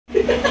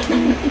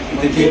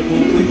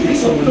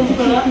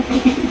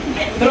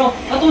Pero,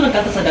 ato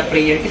nagkata sa the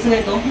prayer. Kasi na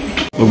ito.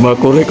 Huwag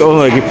makurek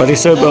ko,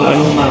 ipa-reserve ang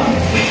ano.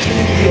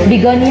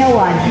 Bigonia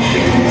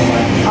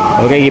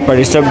 1. Okay,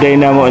 ipa-reserve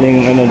din na mo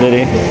ng ano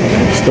dali.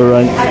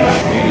 Restaurant.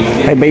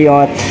 Ay,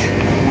 bayot.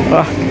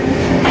 Ah.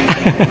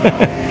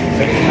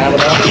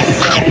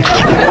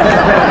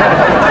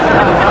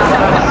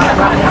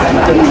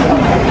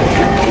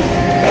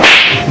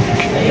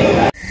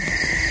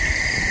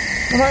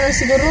 Mga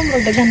siguro,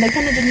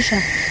 magdagan-dagan na din siya.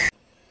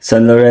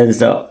 San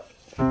Lorenzo.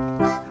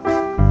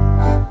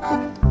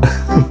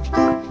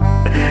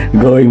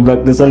 Going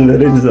back to San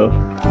Lorenzo.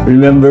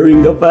 Remembering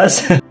the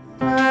past.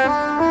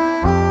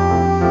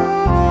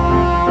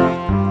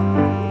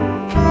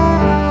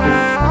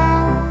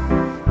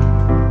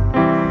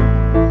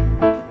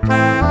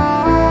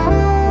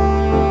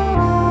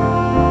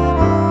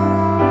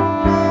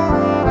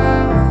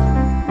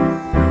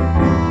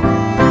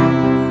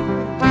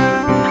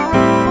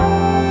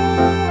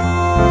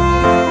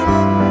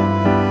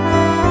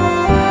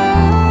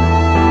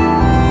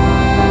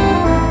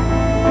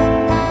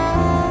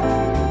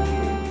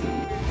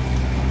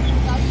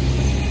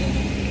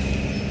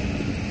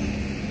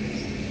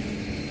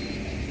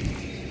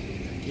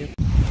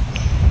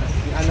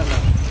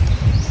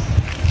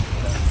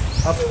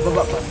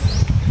 Baba pa.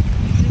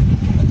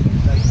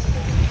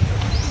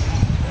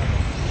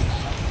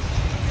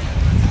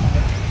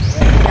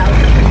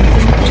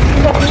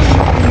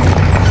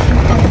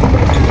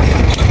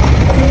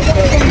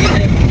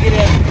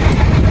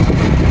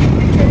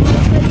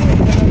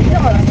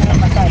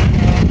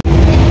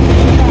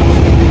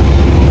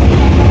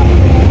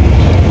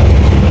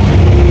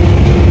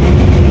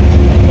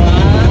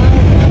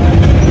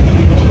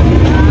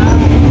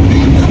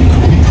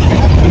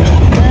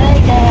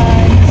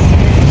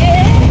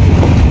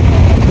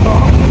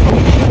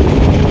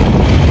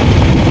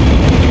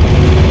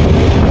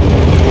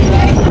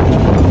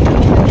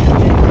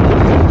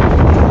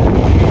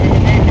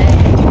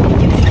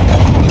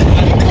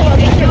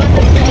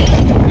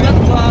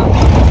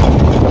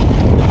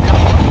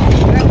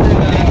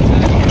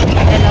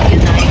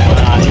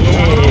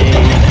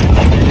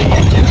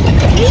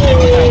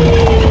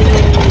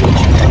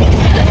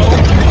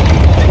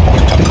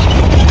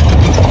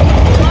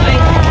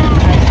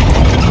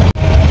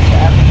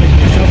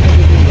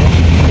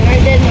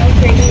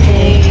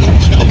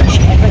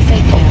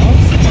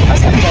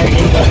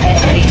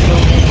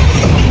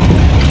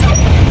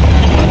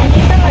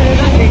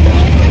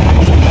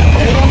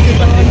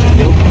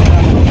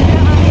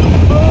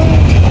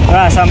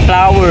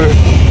 Sunflower.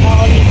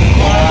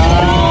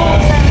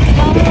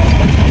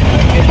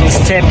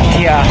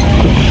 Septia.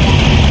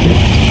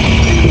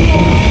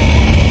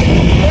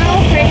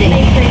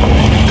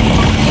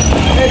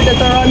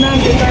 Tataronan.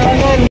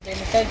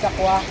 Chemical sa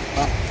kuha.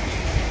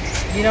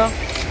 You know?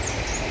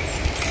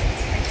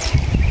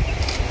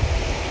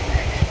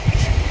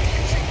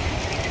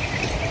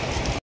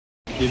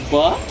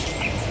 Diba?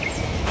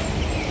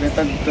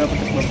 Dapat sa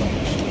baba.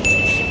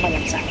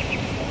 Palaksa.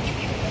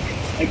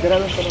 Ay,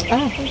 daralo pa lang.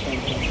 Ah.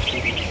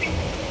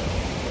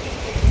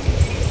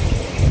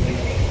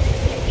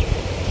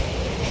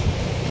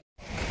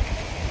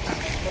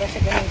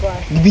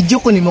 Video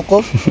ko ni mo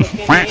ko.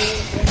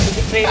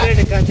 Trailer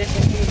na gadget.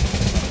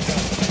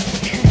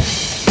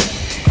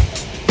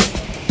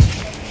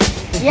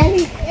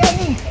 Yani.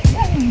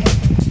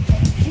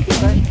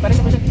 Parang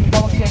naman siya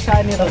tawag siya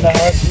siya ni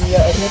Rodas.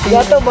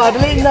 Gato ba?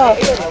 Dali na.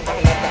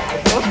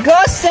 Go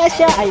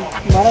Sasha! Ay,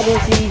 mara din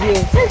si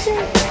Sasha.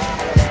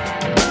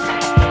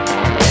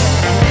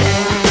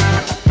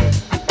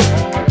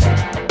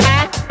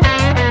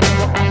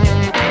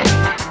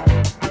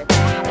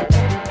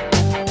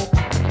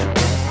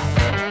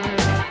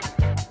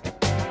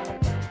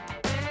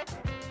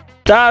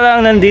 Tarang,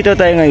 nandito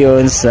tayo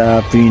ngayon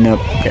sa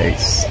Prenup,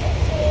 guys.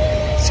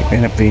 Si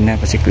Prenup,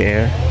 si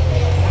Claire.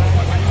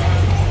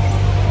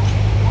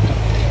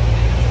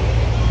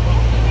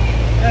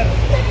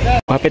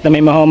 Kapit na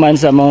may mahuman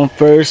sa mga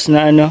first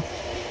na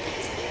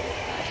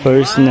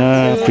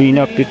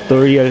Prenup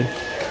pictorial.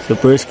 So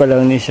first pa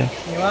lang niya siya.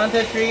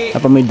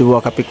 Apa may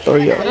duwa ka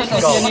pictorial.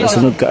 Sa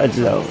sunod ka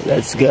adlaw.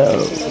 Let's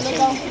go.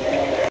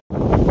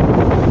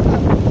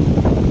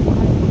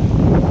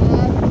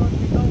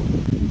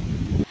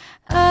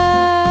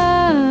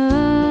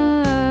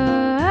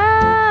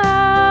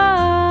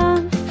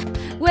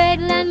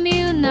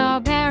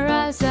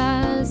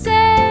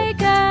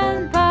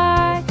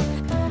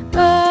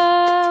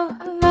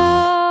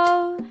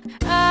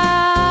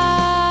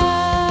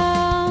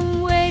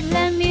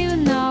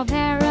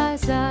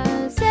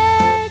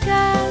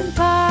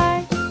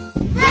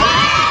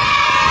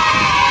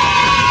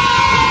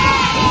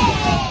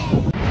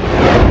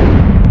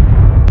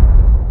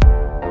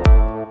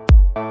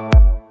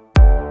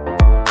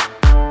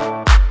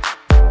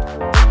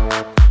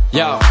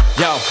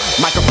 Yo,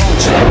 microphone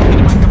check.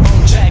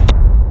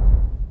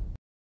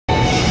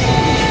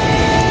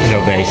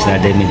 Hello guys,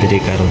 naday mi diri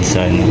karon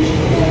sa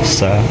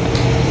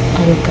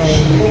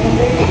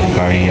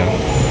Alcaria.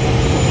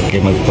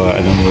 Kaya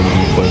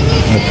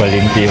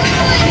magpa-limpyo.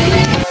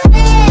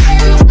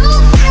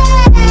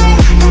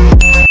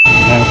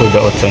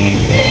 daot sa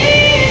ngipon.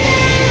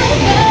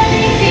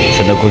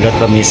 So nagulat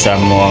kami sa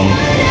mga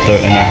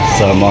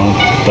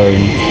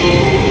turn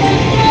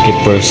kay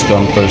first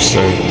come first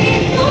serve.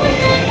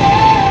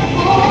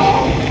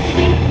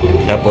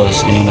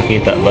 Tapos yung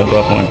nakita bago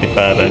akong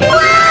antiparan.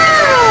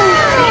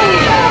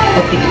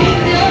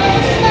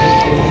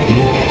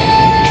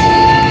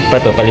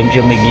 Pato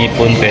palimpyo may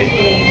ngipon pe.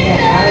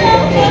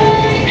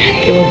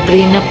 Kaya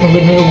mag-prenup,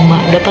 mag-gano'y ugma.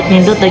 Dapat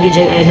nindot lagi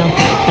dyan,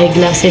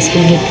 eyeglasses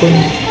kung hipon.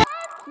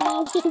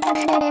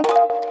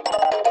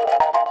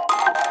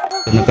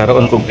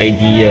 Nagkaroon kong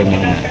idea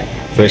na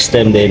first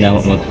time dahil na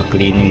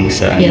magpa-cleaning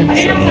sa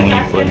mga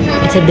ngipon.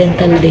 It's a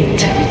dental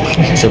date.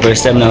 So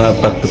first time na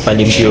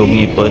magpapalimpyo yung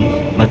ngipon,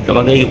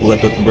 magkamagay ko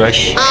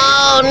toothbrush.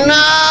 Oh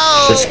no!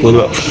 Sa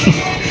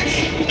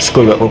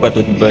school ako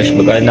ka-toothbrush.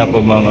 Baka na ako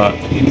mga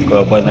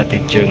kawan na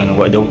teacher nga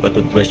wala daw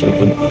ka-toothbrush yung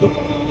punto.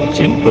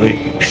 Siyempre.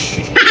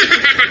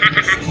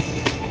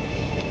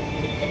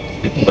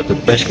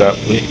 Ka-toothbrush ka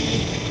ako eh.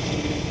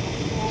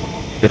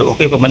 Pero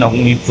okay pa man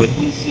akong ngipon.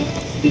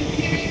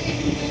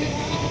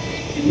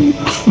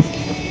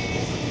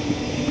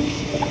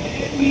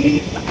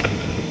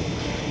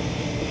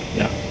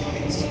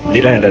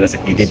 Hindi lang nalala sa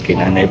kilid kay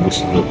nanay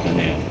buslot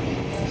na yan.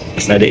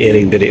 Mas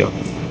nada-iring diri oh.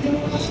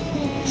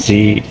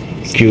 Si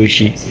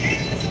Kyushi.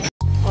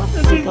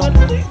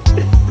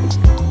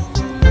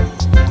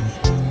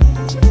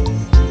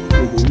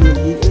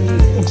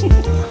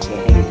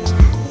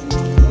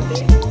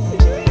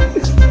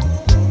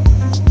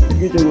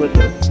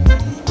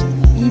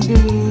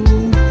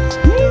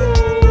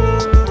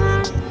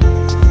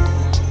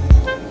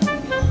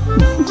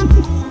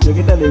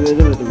 Kita deh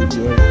betul betul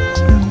video.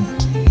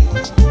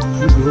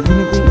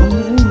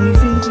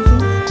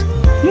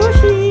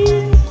 Yoshi.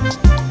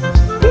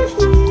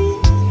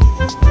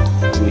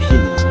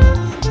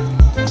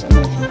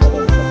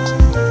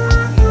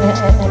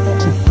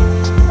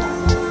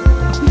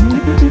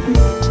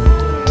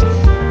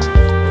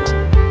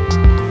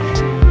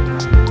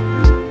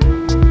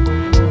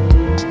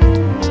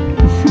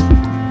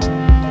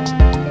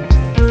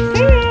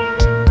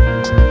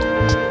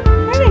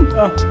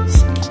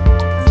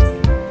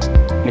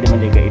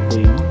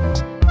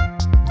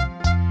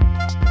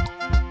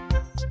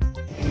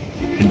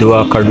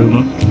 Dua ka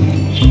room,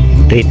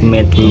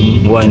 treatment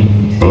room 1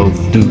 of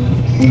 2.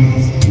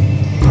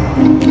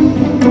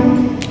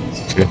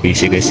 Sila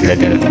busy guys sila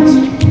dala.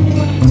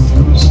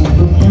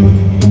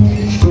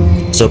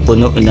 So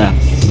puno na,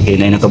 okay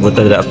na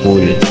nakabuta na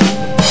pool.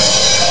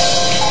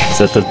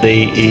 So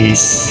today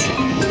is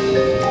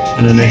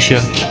ano na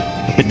siya,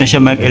 kapit na siya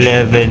mag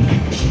 11.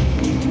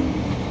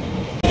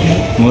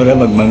 Mura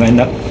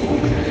magmanganak.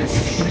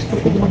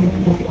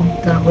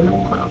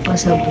 Walang kaapa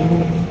sa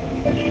buong.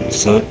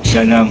 So,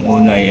 siya na ang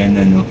una yan,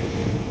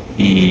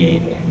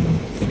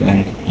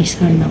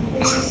 Isa lang.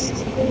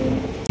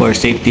 For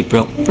safety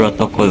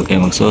protocol, kaya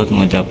magsuot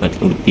mo dapat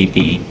ng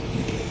PPE.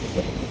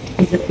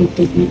 Isa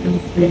PPE ng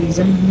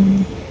Fleza.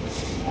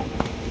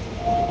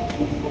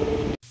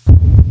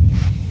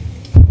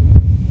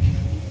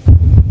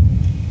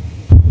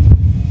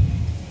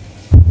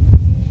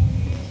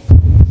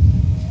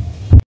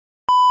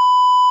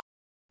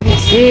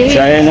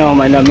 Saya na,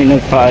 manami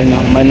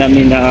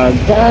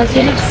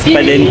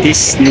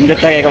nagpa-dentist. Nindot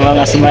tayo ka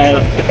mga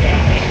smile.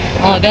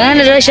 Oh, ganahan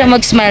na daw siya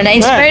mag-smile.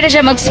 Na-inspire na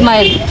siya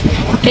mag-smile.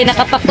 Kaya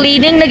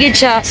nakapa-cleaning na gid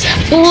siya.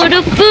 For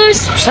the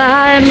first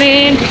time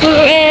in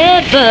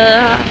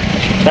forever.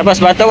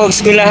 Tapos bato kong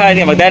skulahan,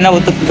 magdana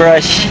ko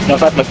toothbrush.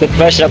 Dapat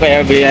mag-toothbrush ako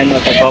every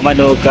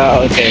pagpamanog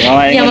ka. Okay,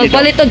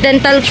 magpalit og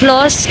dental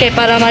floss kay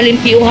para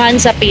malimpyuhan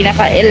sa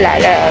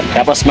pinaka-ilalim.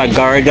 Tapos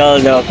mag-gargle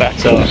daw ka.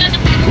 So,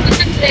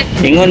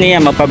 ingon niya,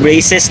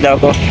 magpa-braces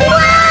daw ko.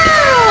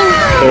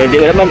 So,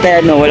 wala man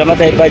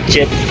tayo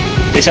budget.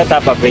 Isa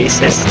tapa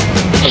braces.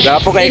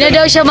 Magapo kayo. Hindi na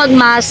daw siya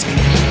mag-mask.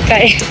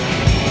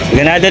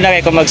 Ganado na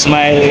kayo kung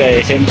mag-smile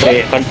kayo.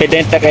 Siyempre,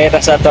 confident na kayo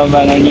sa itong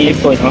mga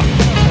ngipon. No?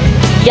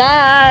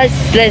 Yes!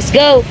 Let's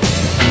go!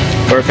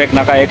 Perfect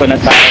na kayo kung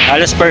nataon.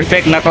 Halos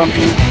perfect na ko.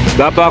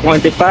 Gapa ako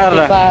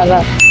antipara.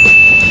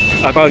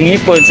 Ako ang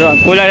ngipon. So, ang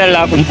kulang na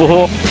lang akong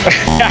buhok.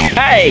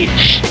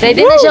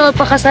 Ready na siya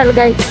magpakasal,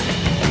 guys.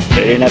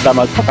 Ready na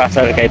tayo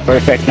magpakasal kay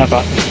perfect na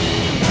ko.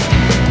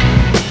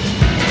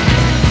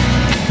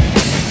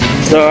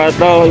 So,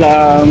 ito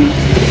lang.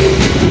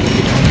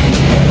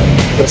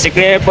 So, si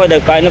Claire po,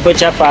 paano po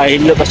siya pa,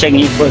 hinlo pa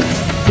siyang ngipon.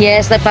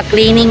 Yes,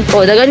 nagpa-cleaning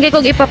po. Dagan kayo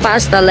kong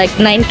ipapasta, like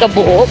 9 ka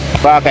buo.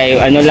 Pa kayo,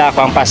 ano lang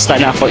ako ang pasta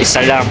na ako,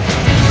 isa lang.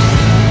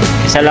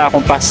 Isa lang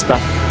akong pasta.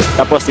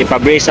 Tapos,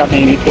 ipa-brace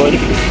akong ngipon.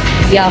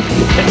 Yeah.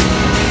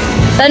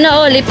 Sana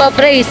all,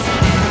 ipa-brace.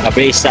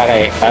 Ipa-brace na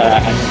kayo.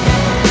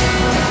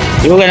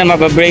 Yung ka na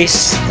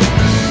mapabrace.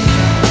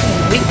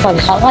 Uy,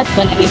 paghangat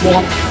pa na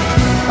ibuhang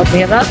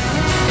pabira.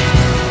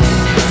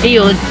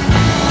 Iyon.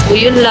 O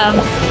yun lang.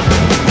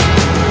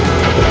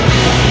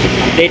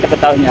 Update na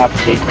taon niya,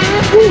 update.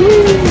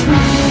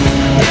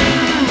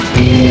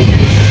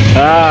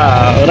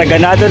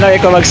 Ganado na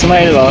ikaw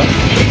mag-smile mo.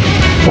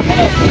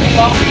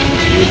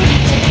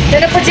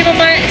 Pero po si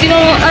Mama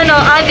ano,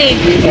 ani.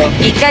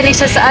 Ikan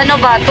isa sa ano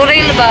ba?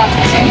 Turil ba?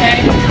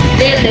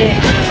 Dili.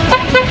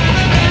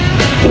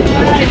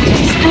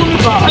 Spoon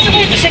ba? Asa ba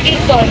ito siya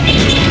ikon?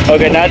 O,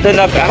 ganado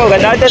na. Ako,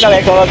 ganado na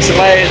kayo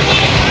mag-smile.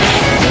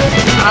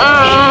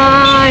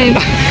 I'm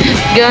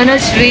gonna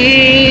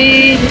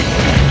swing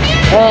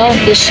on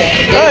the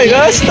sand. Ay,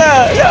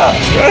 gasta! Yeah.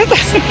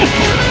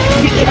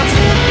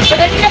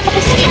 Pagkat na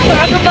kasi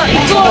ano ba?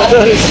 Ito.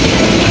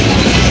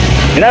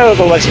 Ginagawa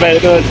ko mag-smile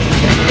ko.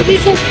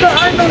 Dito ka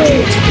ano?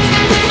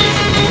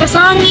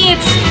 Kasangit.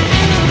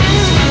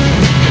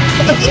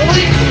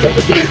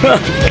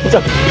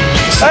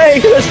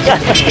 Ay, gasta!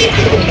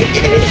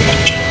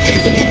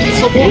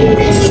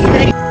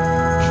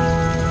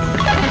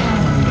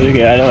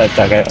 Sige, ano ba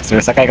ito?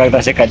 Sakay kang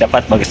tasik ka,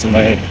 dapat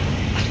mag-smile.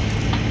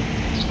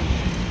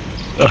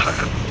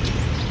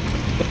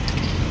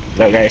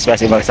 So guys,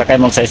 kasi magsakay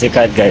mong sa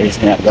sikat guys,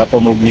 nga, gapo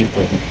mo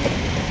dito.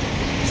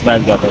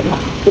 Smile gapo mo.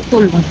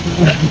 Tutol.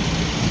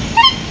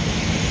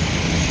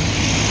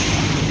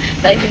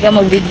 Dahil ka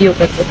mag-video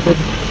ka tutol.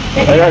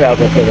 Wala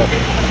gapo ito.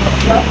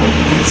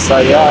 So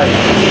yan.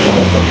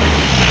 So,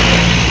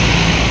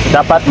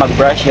 dapat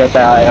mag-brush yun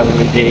tayo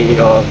everyday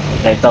o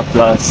dito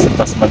plus,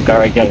 tapos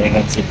mag-gargle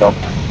ng sitok.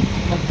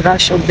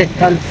 Mag-brush of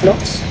dental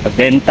floss.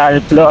 Dental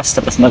floss,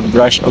 tapos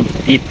mag-brush of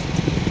teeth.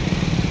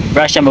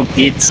 Brush ang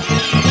mag-teeth.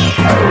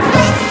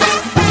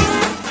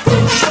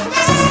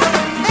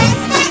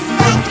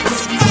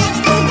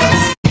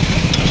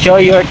 Show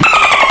your...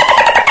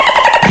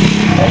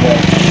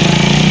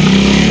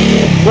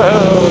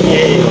 Whoa,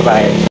 yeah,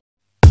 bye.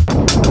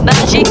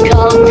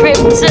 Magical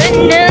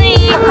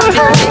kryptonite.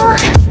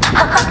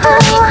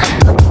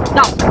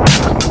 No.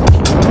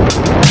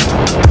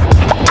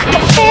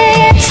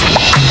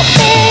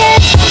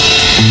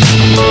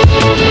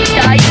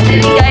 Tayo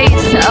din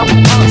guys sa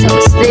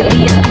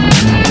Australia.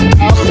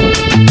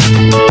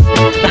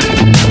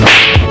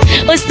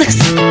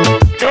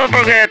 Don't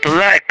forget to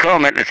like,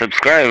 comment, and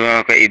subscribe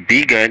mga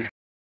kaibigan.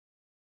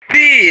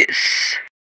 Peace!